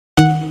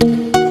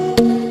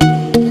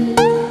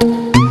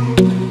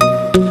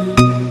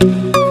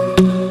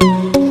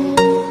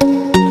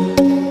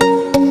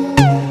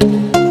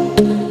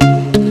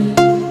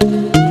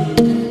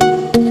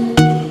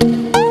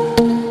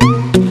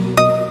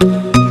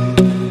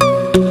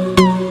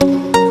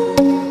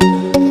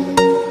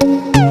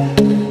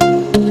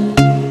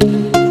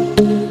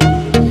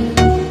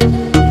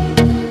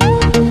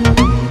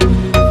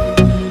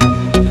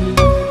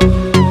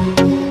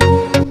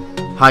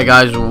Hi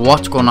guys,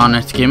 what's going on?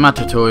 It's Gamer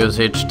Tutorials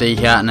HD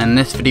here, and in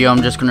this video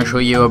I'm just going to show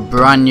you a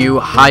brand new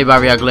high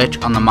barrier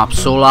glitch on the map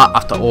Solar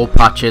after all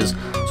patches.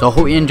 So I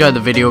hope you enjoyed the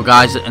video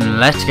guys, and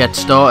let's get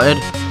started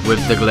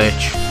with the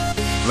glitch.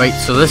 Right,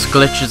 so this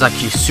glitch is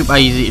actually super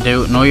easy to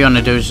do, and all you want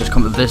to do is just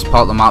come to this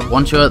part of the map.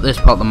 Once you're at this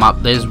part of the map,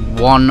 there's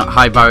one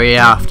high barrier you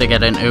have to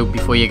get into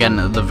before you get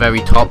into the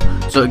very top.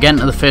 So to get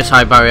into the first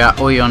high barrier,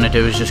 all you want to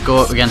do is just go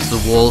up against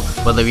the wall,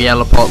 where the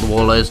yellow part of the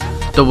wall is,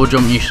 double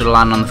jump and you should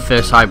land on the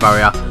first high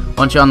barrier.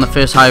 Once you're on the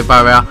first high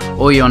barrier,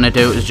 all you want to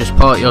do is just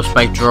pull out your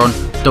spike drone,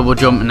 double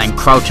jump and then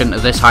crouch into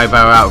this high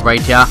barrier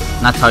right here,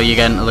 and that's how you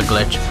get into the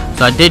glitch.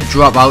 So I did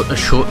drop out a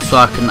shot so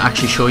I can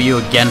actually show you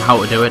again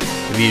how to do it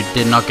if you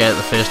did not get it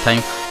the first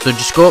time. So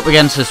just go up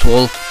against this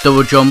wall,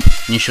 double jump,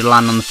 and you should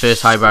land on the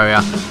first high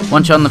barrier.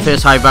 Once you're on the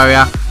first high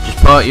barrier, just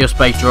pull out your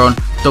spike drone,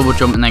 double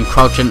jump and then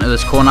crouch into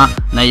this corner,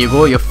 and there you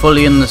go, you're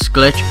fully in this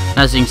glitch. And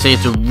as you can see,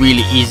 it's a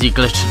really easy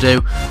glitch to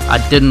do.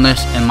 I did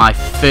this in my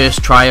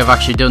first try of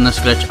actually doing this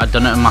glitch. I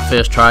done it in my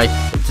first try.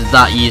 It's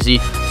that easy.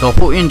 So I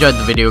hope you enjoyed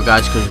the video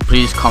guys. Could you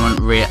please comment,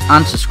 rate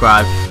and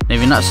subscribe, and if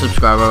you're not a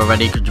subscriber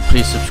already, could you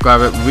please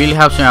subscribe? It really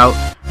helps me out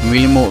and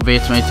really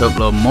motivates me to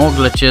upload more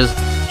glitches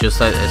just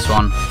like this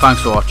one.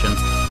 Thanks for watching.